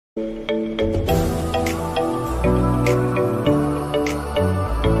Guys,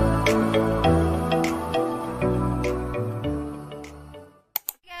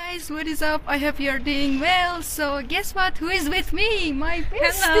 what is up? I hope you're doing well. So guess what? Who is with me? My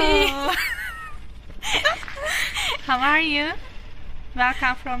bestie. Hello. How are you?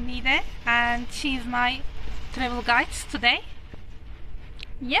 Welcome from bday, and she's my travel guide today.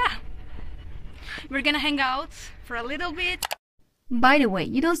 Yeah, we're gonna hang out for a little bit. By the way,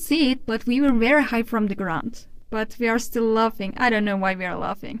 you don't see it, but we were very high from the ground. But we are still laughing. I don't know why we are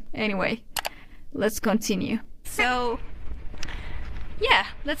laughing. Anyway, let's continue. So, yeah,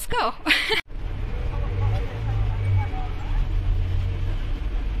 let's go.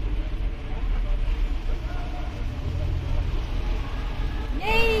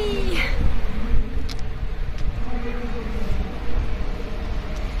 Yay!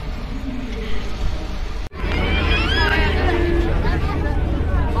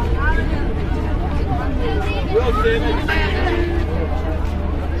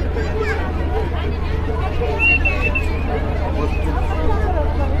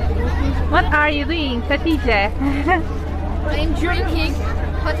 What are you doing, Hatice? I'm drinking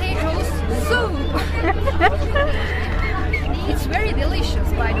potato soup. It's very delicious,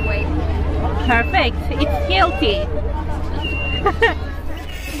 by the way. Perfect. It's healthy.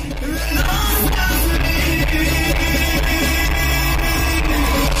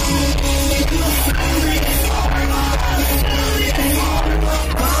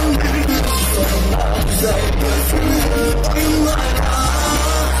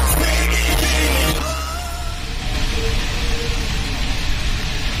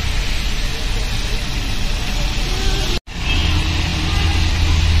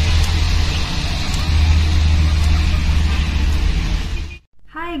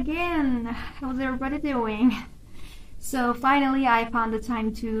 Hi again, how's everybody doing? So finally I found the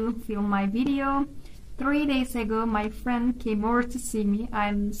time to film my video. 3 days ago my friend came over to see me.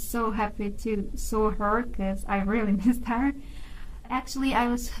 I'm so happy to saw her because I really missed her. Actually I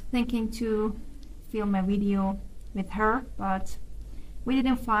was thinking to film a video with her, but we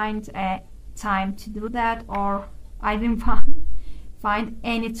didn't find a time to do that, or I didn't find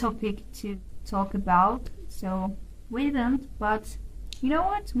any topic to talk about, so we didn't. But you know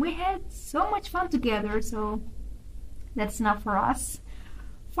what? We had so much fun together, so that's enough for us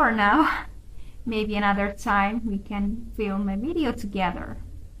for now. Maybe another time we can film a video together.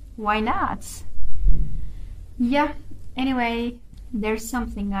 Why not? Yeah, anyway, there's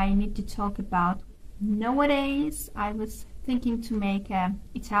something I need to talk about. Nowadays, I was thinking to make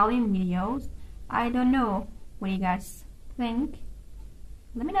Italian videos. I don't know what you guys think.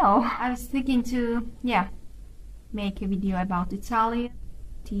 Let me know. I was thinking to, make a video about Italian,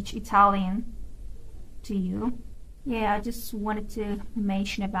 teach Italian to you. Yeah, I just wanted to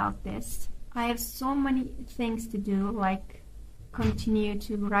mention about this. I have so many things to do, like continue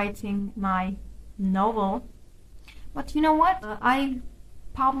to writing my novel. But you know what? I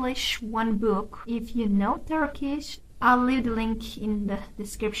publish one book. If you know Turkish, I'll leave the link in the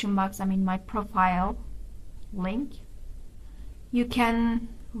description box, I mean my profile link. You can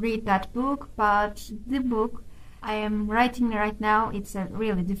read that book, but the book I am writing right now, it's a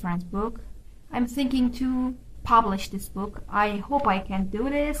really different book. I'm thinking to publish this book. I hope I can do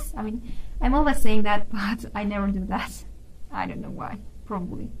this. I mean, I'm always saying that, but I never do that. I don't know why.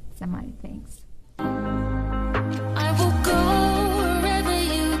 Probably so many things. I will go wherever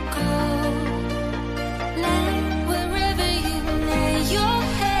you go, lay wherever you lay your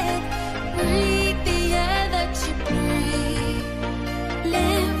head, breathe the air that you breathe,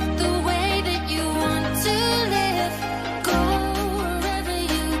 live the way that you want to live, go wherever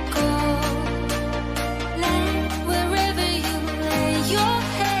you go, lay wherever you lay your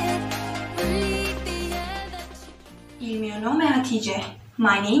head, breathe the air that you... Il mio nome è Hatice.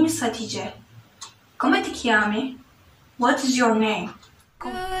 My name is Hatice. Come ti chiami? What is your name?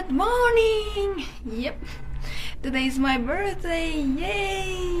 Good morning! Yep, today is my birthday,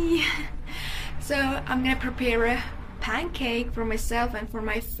 yay! So I'm gonna prepare a pancake for myself and for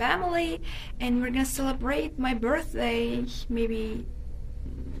my family, and we're gonna celebrate my birthday, maybe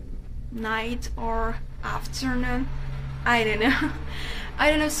night or afternoon. I don't know.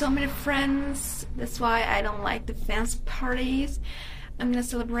 I don't have so many friends, that's why I don't like the fancy parties. I'm gonna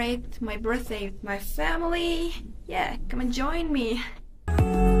celebrate my birthday with my family. Yeah, come and join me.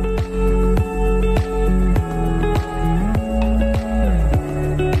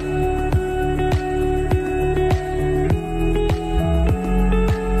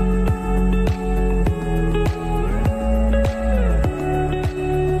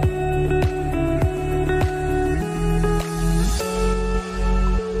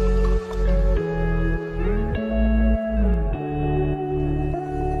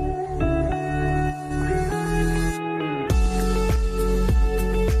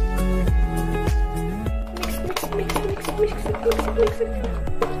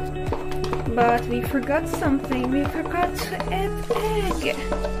 But we forgot something. We forgot to add egg.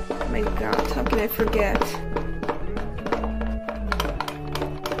 Oh my god, how can I forget?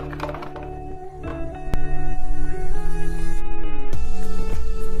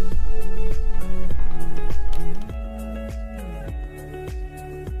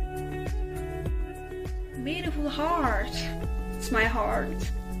 Beautiful heart. It's my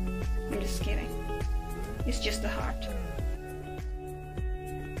heart. I'm just kidding. It's just a heart.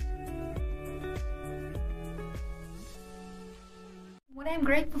 What I'm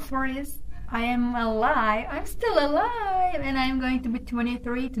grateful for is I am alive. I'm still alive, and I'm going to be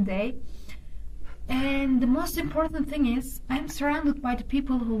 23 today. And the most important thing is I'm surrounded by the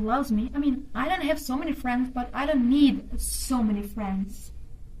people who loves me. I mean, I don't have so many friends, but I don't need so many friends.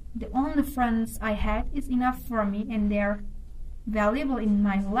 The only friends I had is enough for me, and they're valuable in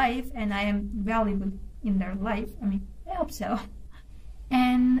my life, and I am valuable in their life. I mean, I hope so.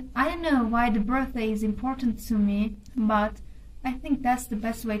 And I don't know why the birthday is important to me, but I think that's the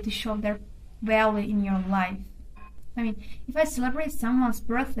best way to show their value in your life. I mean, if I celebrate someone's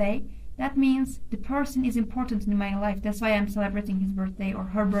birthday, that means the person is important in my life. That's why I'm celebrating his birthday or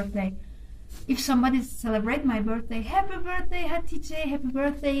her birthday. If somebody celebrates my birthday, happy birthday Hatice, happy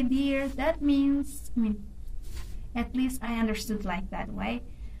birthday dear, that means, I mean, at least I understood like that way.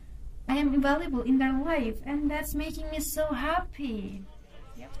 I am invaluable in their life, and that's making me so happy.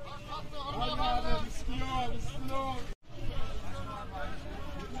 Yep.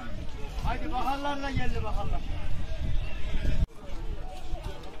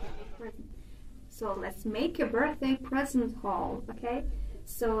 So let's make a birthday present haul, okay?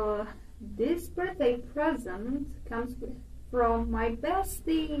 So this birthday present comes from my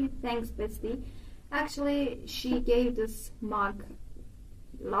bestie. Thanks, bestie. Actually, she gave this mug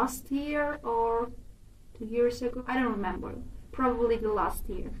last year or 2 years ago. I don't remember. Probably the last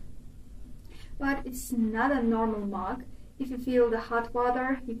year. But it's not a normal mug. If you feel the hot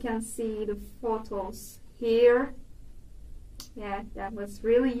water, you can see the photos here. Yeah, that was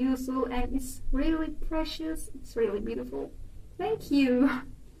really useful, and it's really precious. It's really beautiful. Thank you.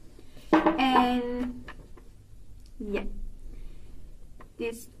 And yeah,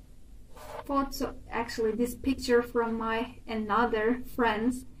 this photo, actually this picture from my another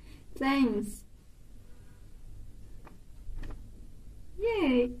friends. Thanks.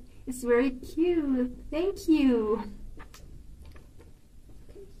 Yay, it's very cute. Thank you.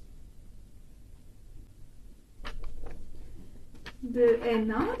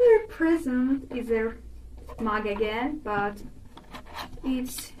 Another present is a mug again, but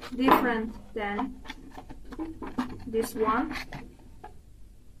it's different than this one.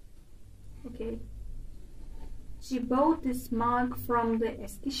 Okay. She bought this mug from the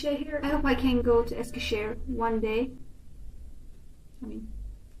Eskişehir. I hope I can go to Eskişehir one day. I mean,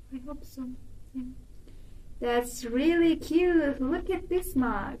 I hope so. Yeah. That's really cute. Look at this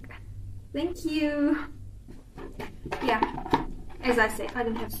mug. Thank you. Yeah. As I say, I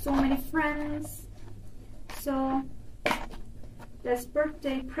don't have so many friends, so this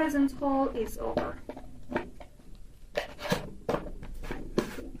birthday present haul is over.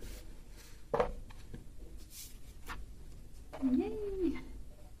 Yay!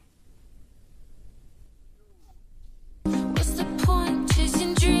 What's the point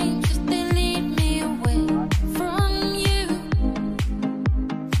chasing dreams if they lead me away from you?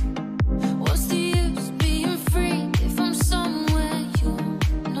 What's the use being free if I'm somewhere you're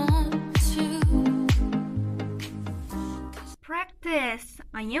not too? Practice.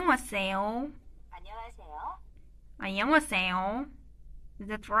 안녕하세요. 안녕하세요. Is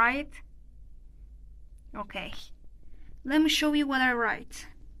that right? Okay. Let me show you what I write.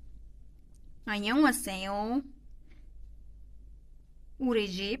 안녕하세요. 우리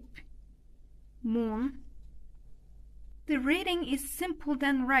집. moon. The reading is simple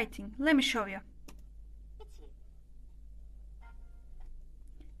than writing. Let me show you.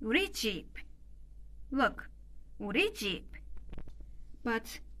 우리 집. Look. 우리 집.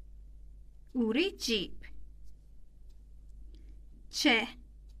 But 우리 집. 제,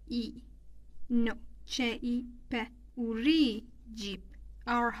 이. No. 제, 이, 배. 우리 집.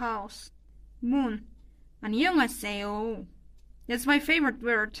 Our house. moon. 안녕하세요. That's my favorite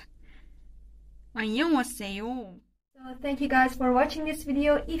word. 안녕하세요. So thank you guys for watching this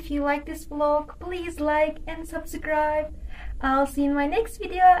video. If you like this vlog, please like and subscribe. I'll see you in my next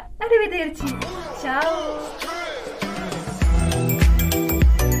video. Arrivederci. Ciao.